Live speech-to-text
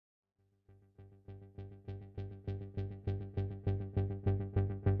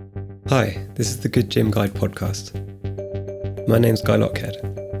Hi, this is the Good Gym Guide podcast. My name's Guy Lockhead.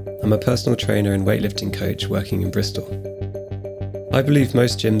 I'm a personal trainer and weightlifting coach working in Bristol. I believe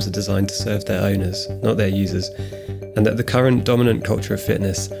most gyms are designed to serve their owners, not their users, and that the current dominant culture of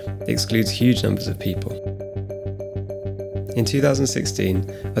fitness excludes huge numbers of people. In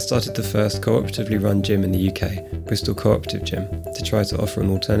 2016, I started the first cooperatively run gym in the UK, Bristol Cooperative Gym, to try to offer an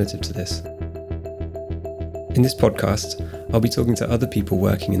alternative to this. In this podcast, I'll be talking to other people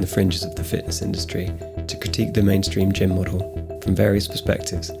working in the fringes of the fitness industry to critique the mainstream gym model from various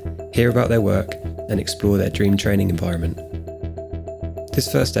perspectives, hear about their work, and explore their dream training environment.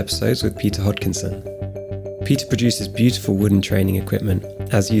 This first episode is with Peter Hodkinson. Peter produces beautiful wooden training equipment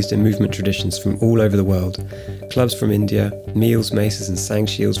as used in movement traditions from all over the world, clubs from India, meals, maces and sang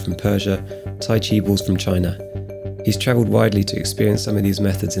shields from Persia, Tai Chi balls from China. He's travelled widely to experience some of these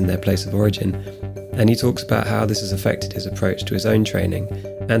methods in their place of origin, and he talks about how this has affected his approach to his own training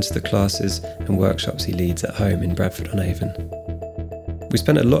and to the classes and workshops he leads at home in Bradford-on-Avon. We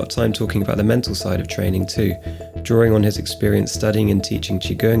spent a lot of time talking about the mental side of training too, drawing on his experience studying and teaching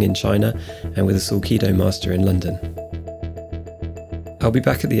Qigong in China and with a Solkido master in London. I'll be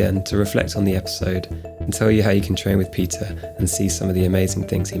back at the end to reflect on the episode and tell you how you can train with Peter and see some of the amazing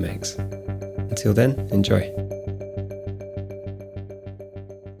things he makes. Until then, enjoy.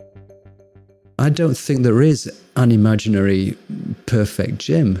 I don't think there is an imaginary perfect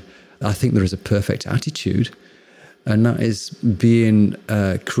gym. I think there is a perfect attitude, and that is being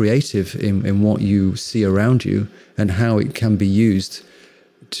creative in what you see around you and how it can be used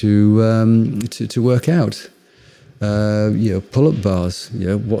to work out. Pull-up bars.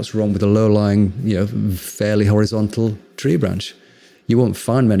 What's wrong with a low-lying, fairly horizontal tree branch? You won't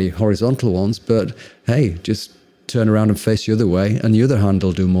find many horizontal ones, but hey, just turn around and face the other way, and the other hand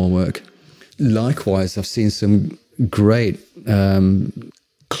will do more work. Likewise, I've seen some great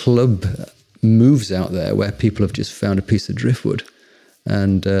club moves out there where people have just found a piece of driftwood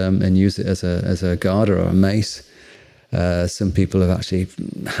and use it as a garter or a mace. Some people have actually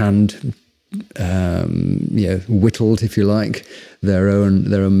hand whittled, if you like, their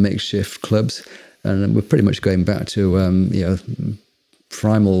own makeshift clubs, and we're pretty much going back to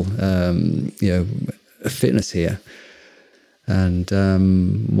primal fitness here. And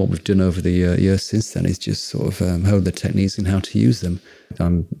what we've done over the years since then is just sort of hone the techniques and how to use them.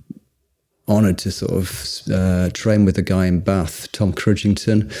 I'm honoured to sort of train with a guy in Bath, Tom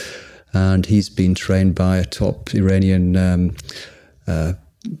Crudgington, and he's been trained by a top Iranian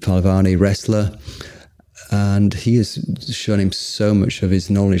Pahlvani wrestler, and he has shown him so much of his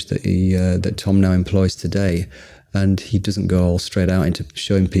knowledge that Tom now employs today. And he doesn't go all straight out into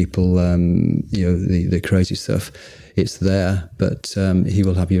showing people, the crazy stuff. It's there, but he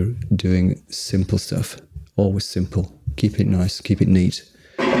will have you doing simple stuff. Always simple. Keep it nice. Keep it neat.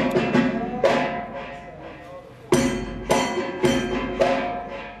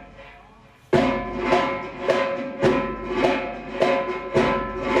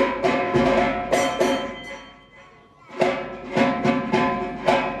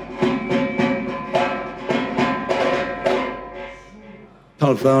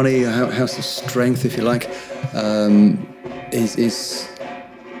 Pahlvani, House of Strength, if you like,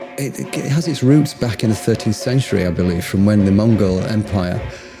 it has its roots back in the 13th century, I believe, from when the Mongol Empire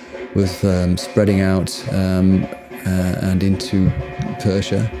was spreading out and into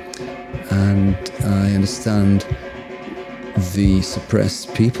Persia. And I understand the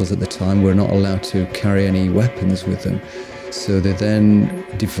suppressed peoples at the time were not allowed to carry any weapons with them. So they then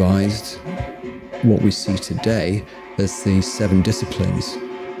devised what we see today as the 7 disciplines.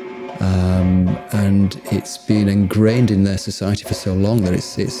 And it's been ingrained in their society for so long that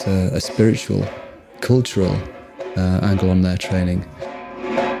it's a spiritual, cultural angle on their training.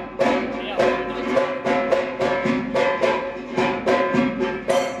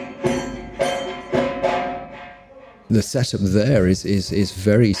 The setup there is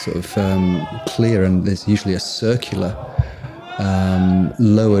very sort of clear, and there's usually a circular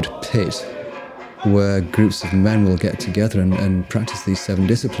lowered pit where groups of men will get together and practice these 7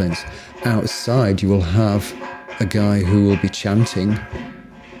 disciplines. Outside, you will have a guy who will be chanting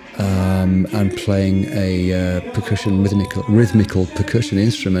and playing a rhythmical percussion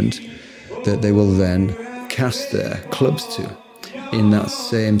instrument that they will then cast their clubs to in that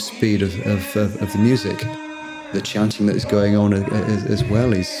same speed of the music. The chanting that is going on as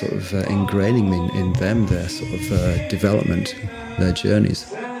well is sort of ingraining in them their sort of development, their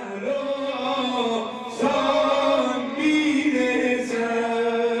journeys.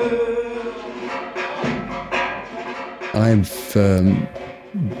 I've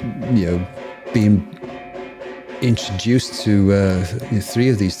been introduced to 3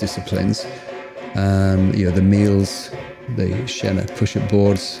 of these disciplines. The Meals, the Shenna push-up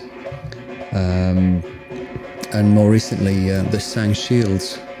boards, and more recently the Sang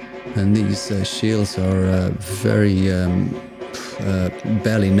shields. And these shields are very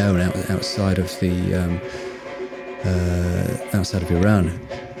barely known outside of Iran,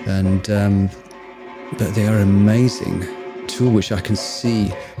 but they are an amazing tool which I can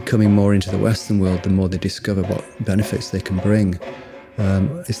see coming more into the Western world the more they discover what benefits they can bring.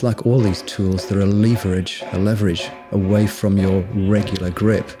 It's like all these tools, they're a leverage away from your regular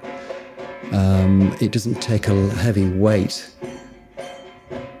grip. It doesn't take a heavy weight.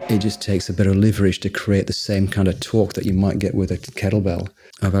 It just takes a bit of leverage to create the same kind of torque that you might get with a kettlebell.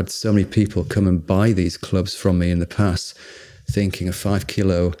 I've had so many people come and buy these clubs from me in the past, thinking a 5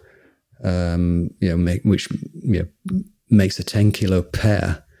 kilo, which makes a 10 kilo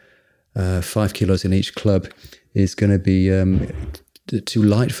pair, 5 kilos in each club, is going to be too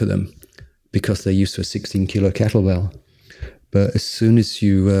light for them because they're used to a 16 kilo kettlebell. But as soon as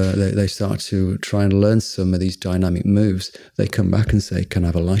they start to try and learn some of these dynamic moves, they come back and say, "Can I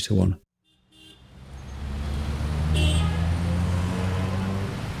have a lighter one?"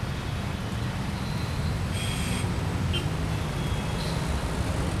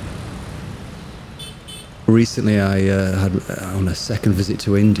 Recently, I had on a second visit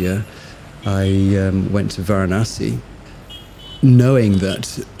to India, I went to Varanasi, knowing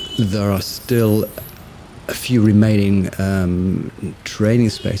that there are still a few remaining training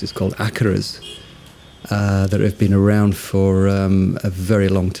spaces called akharas that have been around for a very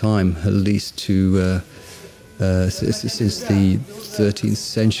long time, at least since the 13th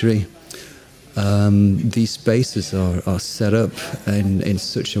century. These spaces are set up in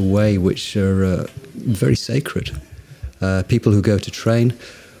such a way which are very sacred. People who go to train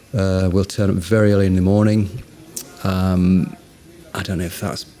will turn up very early in the morning. I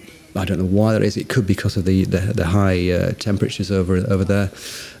don't know why that is. It could be because of the high temperatures over there,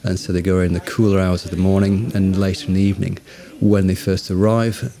 and so they go in the cooler hours of the morning and later in the evening. When they first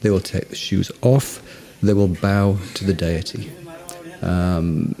arrive, they will take the shoes off. They will bow to the deity,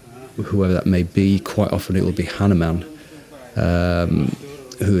 whoever that may be. Quite often it will be Hanuman,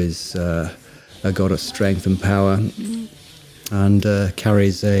 who is a god of strength and power, and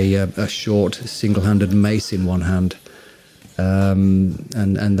carries a short single-handed mace in one hand.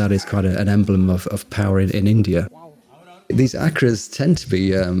 And that is quite an emblem of power in India. These akharas tend to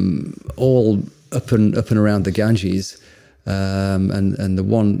be all up and around the Ganges, and the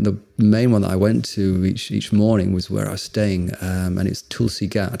main one that I went to each morning was where I was staying, and it's Tulsi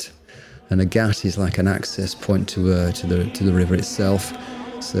Ghat, and a ghat is like an access point to the river itself.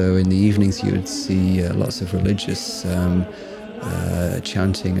 So in the evenings you would see lots of religious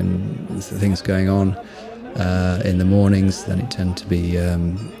chanting and things going on. In the mornings, then it tend to be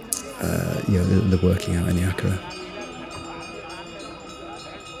the working out in the akhara.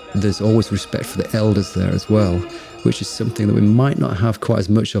 There's always respect for the elders there as well, which is something that we might not have quite as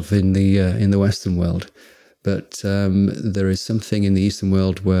much of in the Western world. But there is something in the Eastern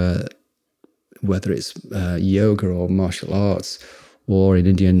world where, whether it's yoga or martial arts or in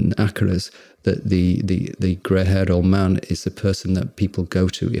Indian akharas, that the grey-haired old man is the person that people go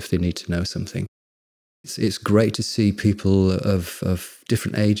to if they need to know something. It's great to see people of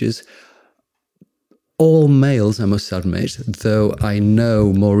different ages, all males, I must admit, though I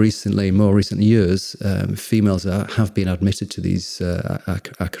know more recent years, females have been admitted to these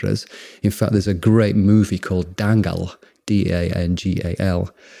akharas. In fact, there's a great movie called Dangal, Dangal,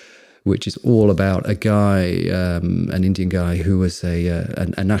 which is all about a guy, an Indian guy who was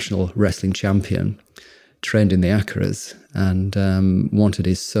a national wrestling champion, trained in the akharas, and wanted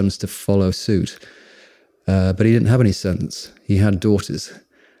his sons to follow suit. But he didn't have any sons. He had daughters.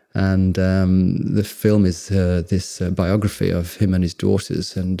 And the film is this biography of him and his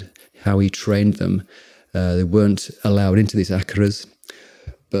daughters and how he trained them. They weren't allowed into these akharas,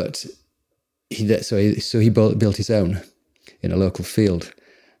 but he built his own in a local field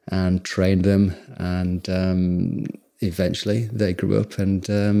and trained them. And eventually they grew up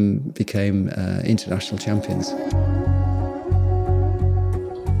and became international champions.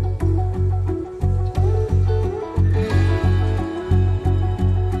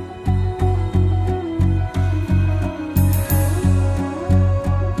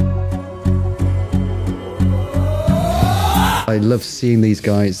 I love seeing these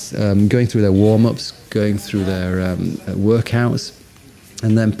guys going through their warm-ups, going through their workouts,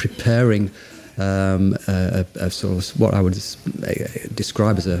 and then preparing a sort of what I would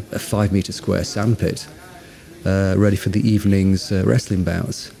describe as a 5 metre square sandpit, ready for the evening's wrestling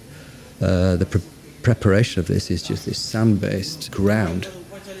bouts. They're preparation of this is just this sand-based ground,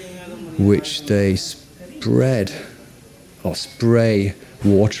 which they spread or spray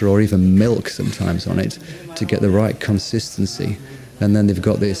water or even milk sometimes on it to get the right consistency. And then they've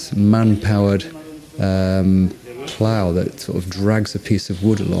got this man-powered plough that sort of drags a piece of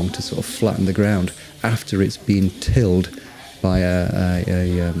wood along to sort of flatten the ground after it's been tilled by an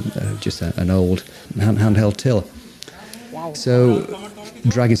old handheld till. So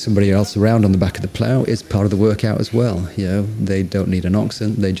dragging somebody else around on the back of the plough is part of the workout as well. You know, they don't need an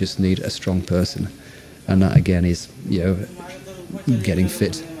oxen; they just need a strong person, and that again is, you know, getting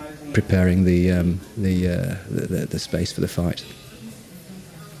fit, preparing the space for the fight.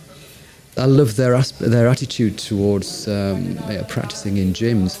 I love their attitude towards practicing in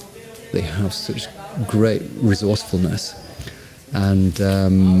gyms. They have such great resourcefulness, and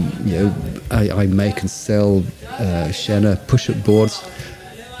you know, I make and sell Shena push-up boards,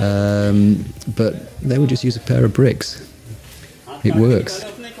 but they would just use a pair of bricks. It works.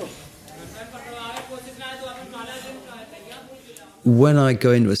 When I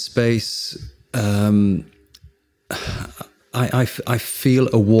go into a space, I feel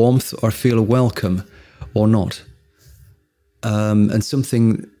a warmth or I feel a welcome or not, and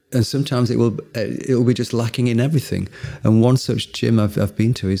sometimes it will be just lacking in everything. And one such gym I've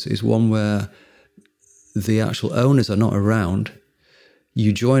been to is one where the actual owners are not around.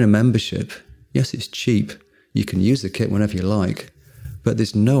 You join a membership. Yes, it's cheap. You can use the kit whenever you like, but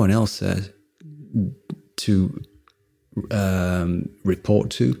there's no one else there to report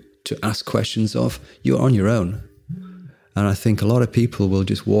to ask questions of. You're on your own. And I think a lot of people will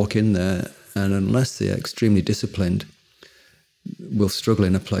just walk in there, and unless they're extremely disciplined, will struggle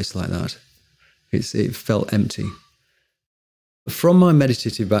in a place like that. It felt empty. From my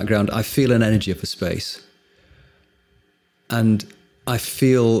meditative background, I feel an energy of a space. And I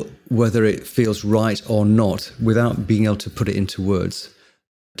feel whether it feels right or not without being able to put it into words.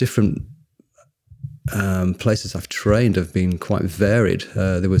 Different places I've trained have been quite varied.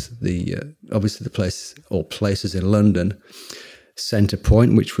 There was obviously the places in London, Centre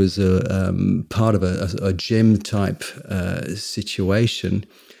Point, which was part of a gym type situation,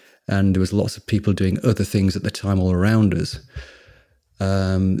 and there was lots of people doing other things at the time all around us.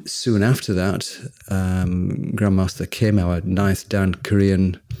 Soon after that, Grandmaster Kim, our 9th Dan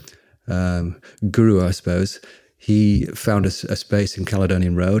Korean guru, I suppose, he found a space in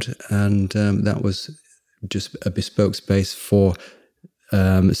Caledonian Road, and that was just a bespoke space for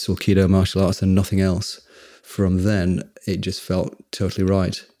Sulkido martial arts and nothing else. From then, it just felt totally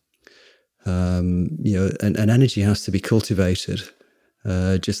right. You know, an energy has to be cultivated,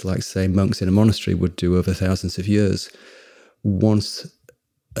 just like, say, monks in a monastery would do over thousands of years. Once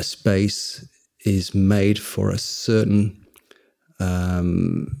a space is made for a certain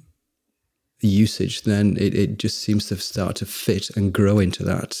usage, then it just seems to start to fit and grow into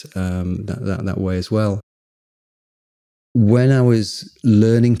that way as well. When I was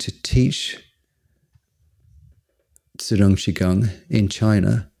learning to teach Zhurong Qigong in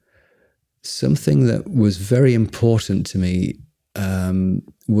China, something that was very important to me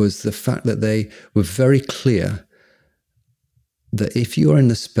was the fact that they were very clear that if you are in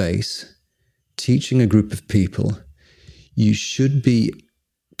the space teaching a group of people, you should be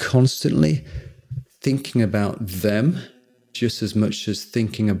constantly thinking about them just as much as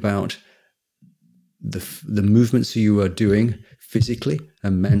thinking about the movements you are doing physically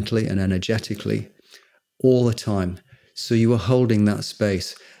and mentally and energetically all the time. So you are holding that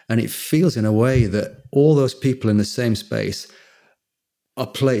space, and it feels in a way that all those people in the same space are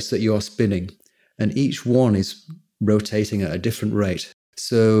plates that you are spinning, and each one is rotating at a different rate.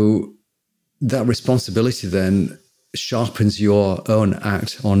 So that responsibility then sharpens your own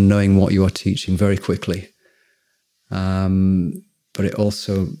act on knowing what you are teaching very quickly. But it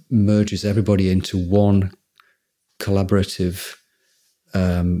also merges everybody into one collaborative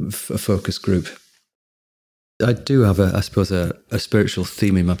focus group. I do have, I suppose, a spiritual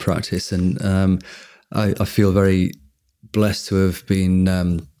theme in my practice, and I feel very blessed to have been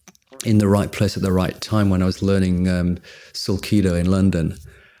in the right place at the right time when I was learning Sulkido in London.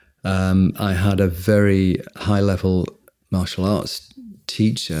 I had a very high-level martial arts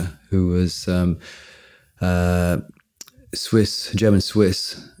teacher who was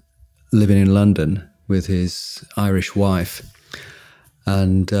German-Swiss, living in London with his Irish wife.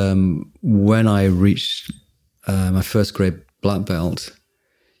 And when I reached my first grade black belt,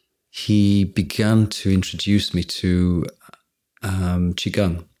 he began to introduce me to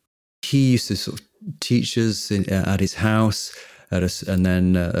Qigong. He used to sort of teach us at his house, and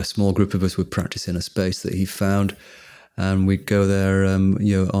then a small group of us would practice in a space that he found. and we'd go there,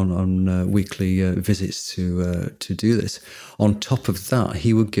 on weekly visits to do this. On top of that,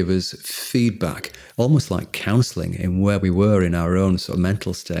 he would give us feedback, almost like counselling, in where we were in our own sort of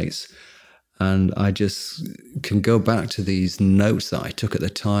mental states. And I just can go back to these notes that I took at the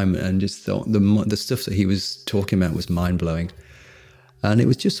time and just thought the stuff that he was talking about was mind-blowing. And it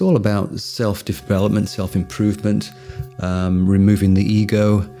was just all about self-development, self-improvement, removing the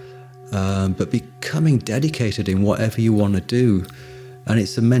ego, but becoming dedicated in whatever you want to do. And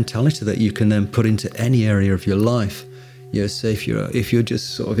it's a mentality that you can then put into any area of your life. Say if you're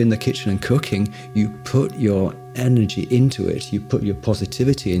just sort of in the kitchen and cooking, you put your energy into it, you put your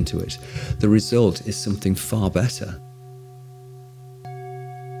positivity into it. The result is something far better.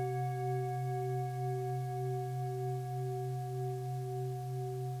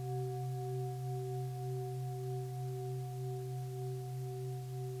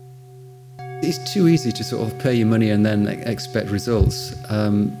 It's too easy to sort of pay your money and then expect results.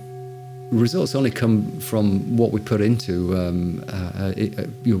 Results only come from what we put into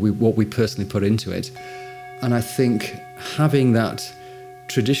what we personally put into it. And I think having that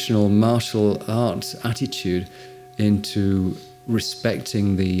traditional martial arts attitude into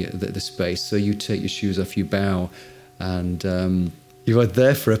respecting the space, so you take your shoes off, you bow, and you are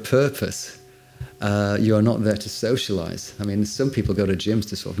there for a purpose. You are not there to socialize. I mean, some people go to gyms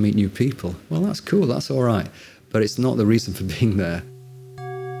to sort of meet new people. Well, that's cool, that's all right, but it's not the reason for being there.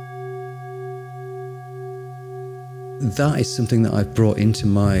 That is something that I've brought into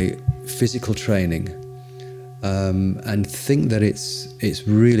my physical training, and think that it's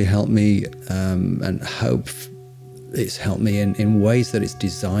really helped me, and hope it's helped me in ways that it's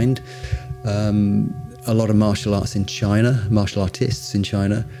designed. A lot of martial artists in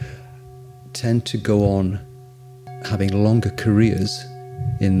China tend to go on having longer careers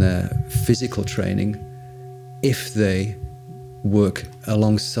in their physical training if they work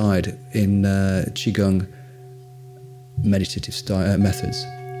alongside in Qigong meditative methods.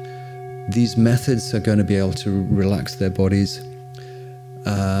 These methods are going to be able to relax their bodies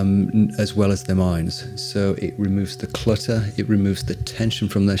as well as their minds. So it removes the clutter, it removes the tension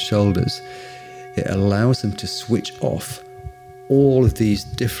from their shoulders. It allows them to switch off all of these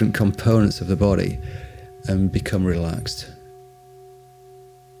different components of the body and become relaxed.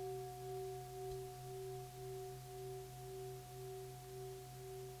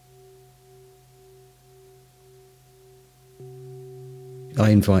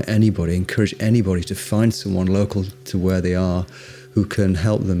 I encourage anybody to find someone local to where they are who can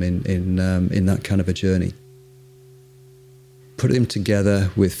help them in that kind of a journey. Put them together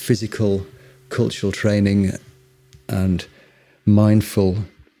with physical, cultural training and mindful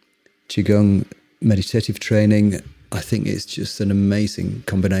Qigong meditative training. I think it's just an amazing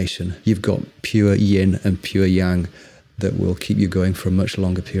combination. You've got pure yin and pure yang that will keep you going for a much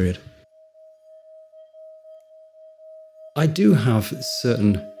longer period. I do have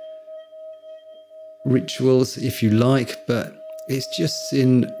certain rituals, if you like, but it's just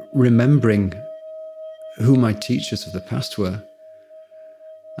in remembering who my teachers of the past were.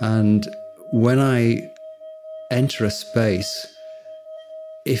 And when I enter a space,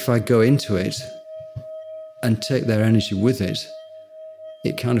 if I go into it and take their energy with it,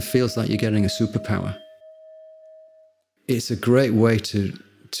 it kind of feels like you're getting a superpower. It's a great way to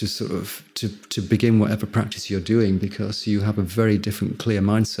begin whatever practice you're doing, because you have a very different, clear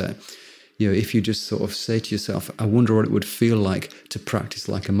mindset. If you just sort of say to yourself, I wonder what it would feel like to practice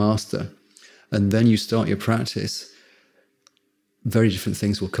like a master, and then you start your practice, very different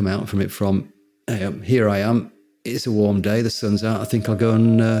things will come out from it. From, hey, here I am, it's a warm day, the sun's out, I think I'll go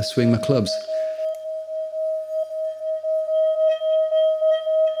and swing my clubs.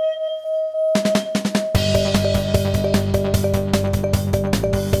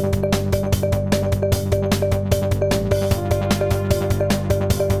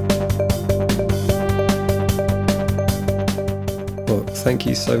 Thank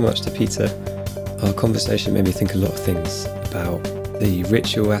you so much to Peter. Our conversation made me think a lot of things about the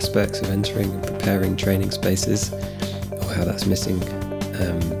ritual aspects of entering and preparing training spaces, or how that's missing,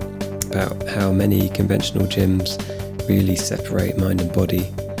 about how many conventional gyms really separate mind and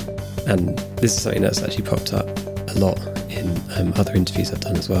body. And this is something that's actually popped up a lot in other interviews I've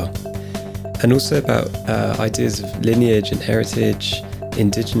done as well. And also about ideas of lineage and heritage,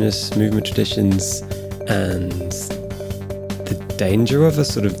 indigenous movement traditions, and the danger of a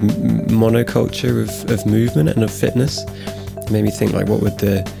sort of monoculture of movement and of fitness. It made me think, like, what would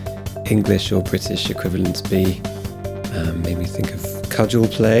the English or British equivalents be? Made me think of cudgel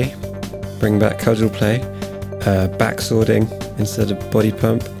play, bring back cudgel play, back swording instead of body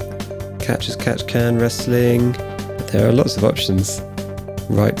pump, catch as catch can wrestling, but There are lots of options,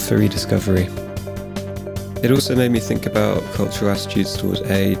 ripe for rediscovery. It also made me think about cultural attitudes towards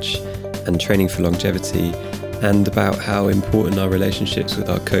age and training for longevity, and about how important our relationships with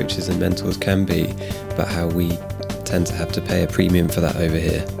our coaches and mentors can be, but how we tend to have to pay a premium for that over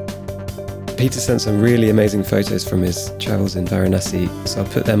here. Peter sent some really amazing photos from his travels in Varanasi, so I'll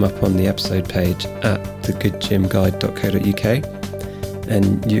put them up on the episode page at thegoodgymguide.co.uk,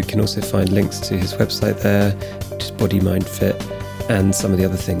 and you can also find links to his website there, which is Body Mind Fit, and some of the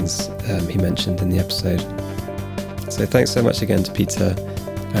other things he mentioned in the episode. So thanks so much again to Peter.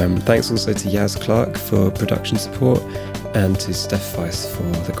 Thanks also to Yaz Clark for production support, and to Steph Weiss for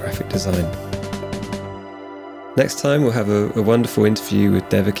the graphic design. Next time we'll have a wonderful interview with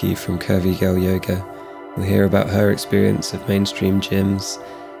Devaki from Curvy Girl Yoga. We'll hear about her experience of mainstream gyms,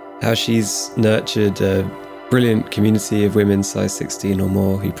 how she's nurtured a brilliant community of women size 16 or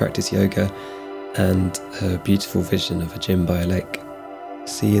more who practice yoga, and her beautiful vision of a gym by a lake.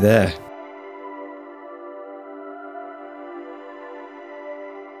 See you there.